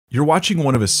You're watching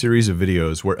one of a series of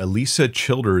videos where Elisa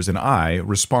Childers and I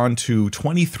respond to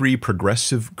 23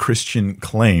 progressive Christian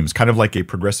claims, kind of like a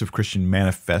progressive Christian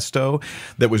manifesto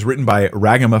that was written by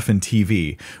Ragamuffin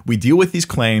TV. We deal with these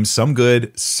claims, some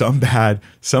good, some bad,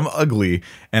 some ugly,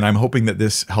 and I'm hoping that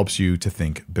this helps you to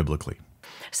think biblically.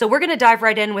 So we're going to dive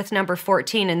right in with number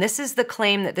 14, and this is the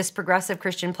claim that this progressive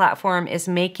Christian platform is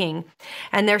making.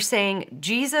 And they're saying,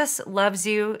 Jesus loves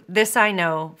you, this I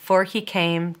know, for he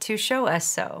came to show us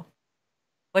so.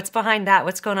 What's behind that?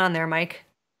 What's going on there, Mike?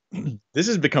 This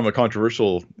has become a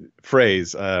controversial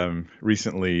phrase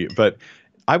recently, but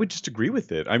I would just agree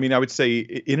with it. I mean, I would say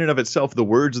in and of itself, the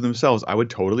words themselves, I would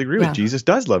totally agree with. Jesus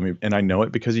does love me, and I know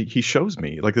it because he shows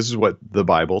me. Like, this is what the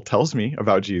Bible tells me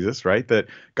about Jesus, right? That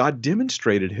God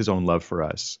demonstrated his own love for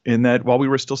us in that while we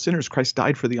were still sinners, Christ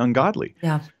died for the ungodly.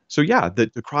 Yeah. So yeah, the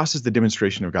cross is the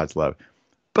demonstration of God's love.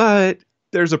 But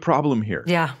there's a problem here.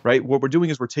 Yeah. Right? What we're doing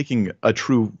is we're taking a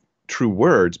true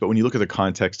words, but when you look at the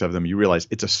context of them, you realize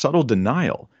it's a subtle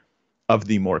denial of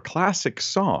the more classic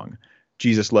song,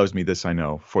 Jesus loves me, this I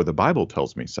know, for the Bible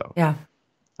tells me so. Yeah.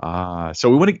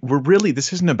 So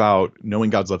this isn't about knowing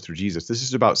God's love through Jesus. This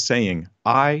is about saying,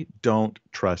 I don't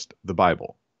trust the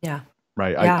Bible. Yeah.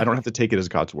 Right? Yeah. I don't have to take it as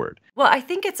God's word. Well, I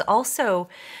think it's also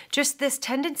just this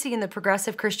tendency in the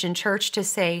progressive Christian church to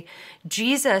say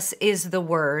Jesus is the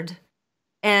word.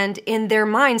 And in their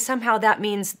mind, somehow that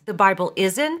means the Bible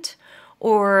isn't,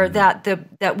 or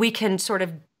that we can sort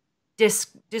of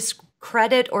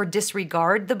discredit or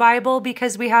disregard the Bible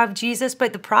because we have Jesus.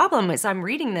 But the problem is, I'm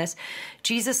reading this,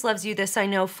 Jesus loves you, this I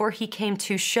know, for he came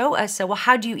to show us so. Well,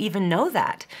 how do you even know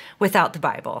that without the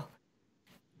Bible?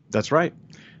 That's right.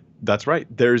 That's right.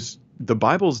 The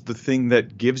Bible's the thing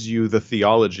that gives you the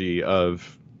theology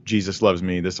of Jesus loves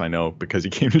me, this I know, because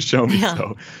he came to show me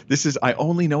so. I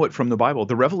only know it from the Bible.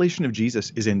 The revelation of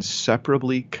Jesus is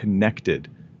inseparably connected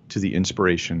to the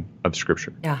inspiration of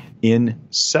Scripture. Yeah.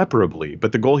 Inseparably.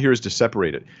 But the goal here is to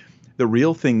separate it. The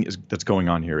real thing that's going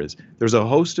on here is there's a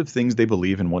host of things they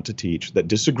believe and want to teach that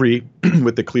disagree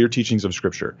with the clear teachings of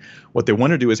Scripture. What they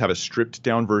want to do is have a stripped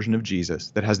down version of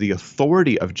Jesus that has the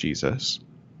authority of Jesus,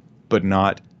 but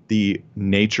not the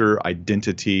nature,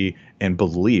 identity, and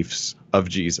beliefs of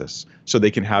Jesus. So they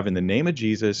can have in the name of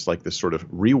Jesus like this sort of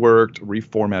reworked,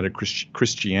 reformatted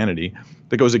Christianity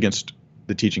that goes against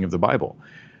the teaching of the Bible.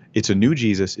 It's a new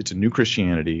Jesus, it's a new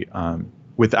Christianity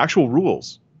with actual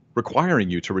rules requiring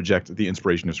you to reject the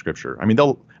inspiration of Scripture. I mean,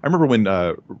 I remember when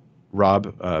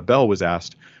Rob Bell was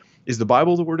asked, is the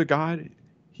Bible the Word of God?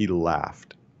 He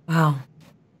laughed. Wow.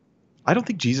 I don't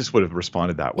think Jesus would have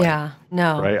responded that way. Yeah,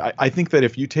 no. Right? I think that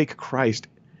if you take Christ,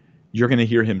 you're going to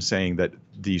hear him saying that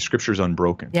the Scripture is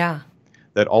unbroken. Yeah.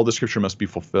 That all the Scripture must be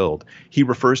fulfilled. He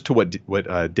refers to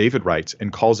what David writes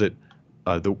and calls it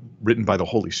written by the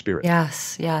Holy Spirit.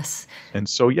 Yes, yes. And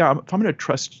so, if I'm going to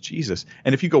trust Jesus,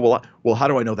 and if you go, well, how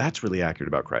do I know that's really accurate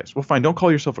about Christ? Well, fine, don't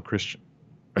call yourself a Christian.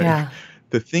 Right? Yeah.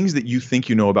 The things that you think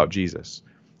you know about Jesus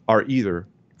are either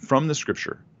from the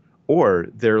Scripture or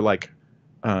they're like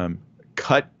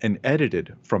cut and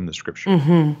edited from the Scripture.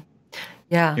 Mm-hmm.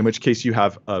 Yeah. In which case you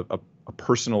have a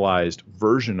personalized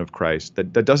version of Christ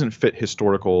that doesn't fit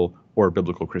historical or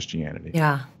biblical Christianity.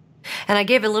 Yeah. And I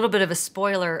gave a little bit of a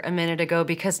spoiler a minute ago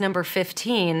because number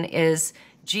 15 is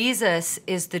Jesus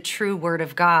is the true word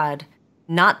of God,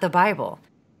 not the Bible.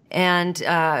 And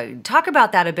talk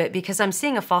about that a bit because I'm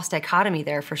seeing a false dichotomy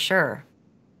there for sure.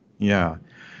 Yeah.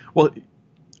 Well,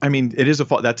 I mean, it is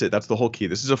that's it. That's the whole key.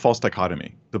 This is a false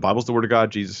dichotomy. The Bible's the word of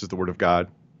God. Jesus is the word of God.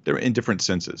 They're in different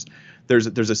senses. There's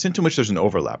a sense in which there's an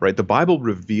overlap, right? The Bible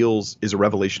is a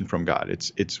revelation from God.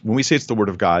 It's when we say it's the word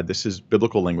of God, this is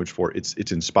biblical language for it's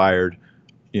inspired.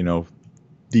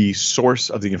 The source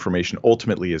of the information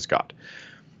ultimately is God.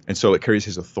 And so it carries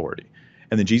his authority.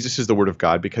 And then Jesus is the word of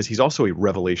God because he's also a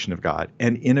revelation of God.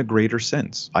 And in a greater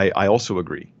sense, I also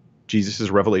agree. Jesus is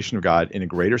a revelation of God in a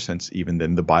greater sense even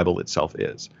than the Bible itself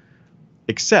is.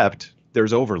 Except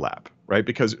there's overlap, right?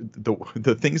 Because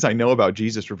the things I know about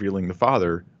Jesus revealing the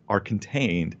Father are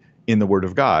contained in the Word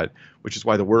of God, which is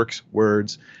why the works,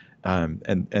 words, and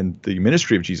the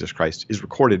ministry of Jesus Christ is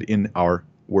recorded in our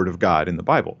Word of God in the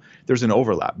Bible. There's an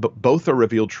overlap, but both are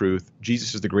revealed truth.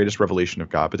 Jesus is the greatest revelation of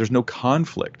God, but there's no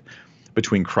conflict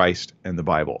between Christ and the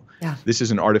Bible. Yeah. This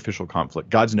is an artificial conflict.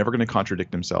 God's never going to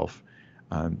contradict himself.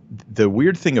 The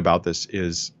weird thing about this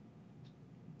is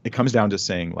it comes down to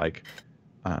saying like,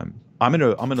 I'm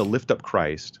gonna lift up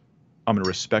Christ. I'm gonna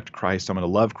respect Christ. I'm gonna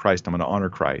love Christ. I'm gonna honor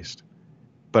Christ.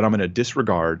 But I'm gonna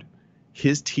disregard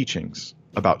his teachings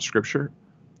about Scripture.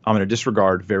 I'm gonna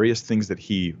disregard various things that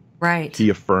he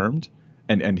affirmed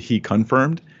and he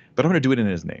confirmed. But I'm gonna do it in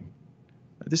his name.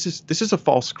 this is a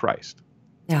false Christ.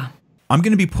 Yeah. I'm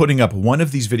going to be putting up one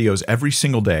of these videos every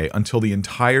single day until the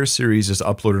entire series is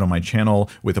uploaded on my channel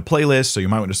with a playlist, so you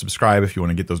might want to subscribe if you want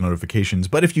to get those notifications.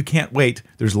 But if you can't wait,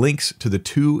 there's links to the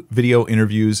 2 video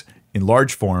interviews in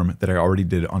large form that I already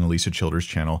did on Alisa Childers'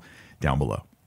 channel down below.